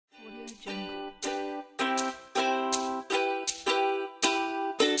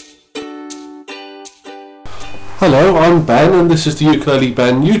Hello, I'm Ben and this is the Ukulele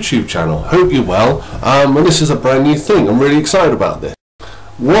Ben YouTube channel. Hope you're well, and this is a brand new thing. I'm really excited about this.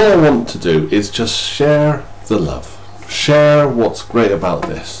 What I want to do is just share the love. Share what's great about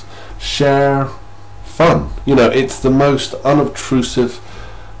this. Share fun. You know, it's the most unobtrusive,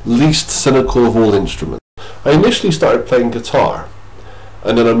 least cynical of all instruments. I initially started playing guitar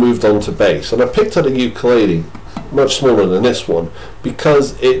and then I moved on to bass, and I picked up a ukulele, much smaller than this one,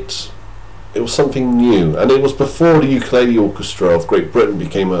 because it was something new, and it was before the ukulele orchestra of Great Britain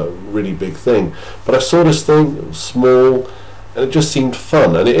became a really big thing. But I saw this thing, it was small, and it just seemed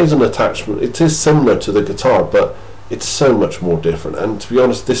fun, and it is an attachment. It is similar to the guitar, but it's so much more different, and to be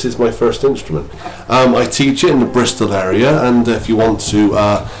honest, this is my first instrument. I teach it in the Bristol area, and if you want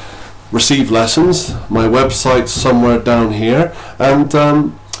to receive lessons, my website's somewhere down here,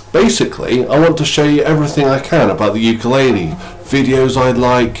 and basically I want to show you everything I can about the ukulele. Videos I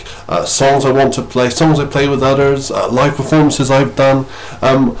like, songs I want to play, songs I play with others, live performances I've done.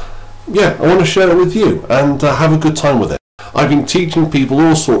 Yeah, I want to share it with you and have a good time with it. I've been teaching people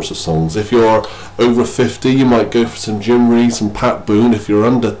all sorts of songs. If you're over 50, you might go for some Jim Reeves, some Pat Boone. If you're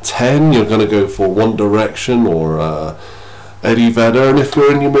under 10, you're going to go for One Direction or Eddie Vedder. And if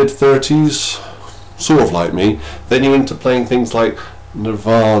you're in your mid-30s, sort of like me, then you're into playing things like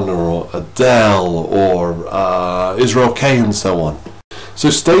Nirvana or Adele or Israel K and so on. So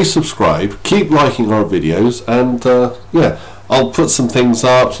stay subscribed, keep liking our videos, and yeah, I'll put some things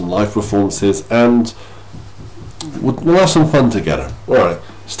up, some live performances, and we'll have some fun together. Alright,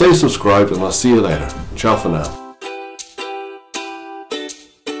 stay subscribed and I'll see you later. Ciao for now.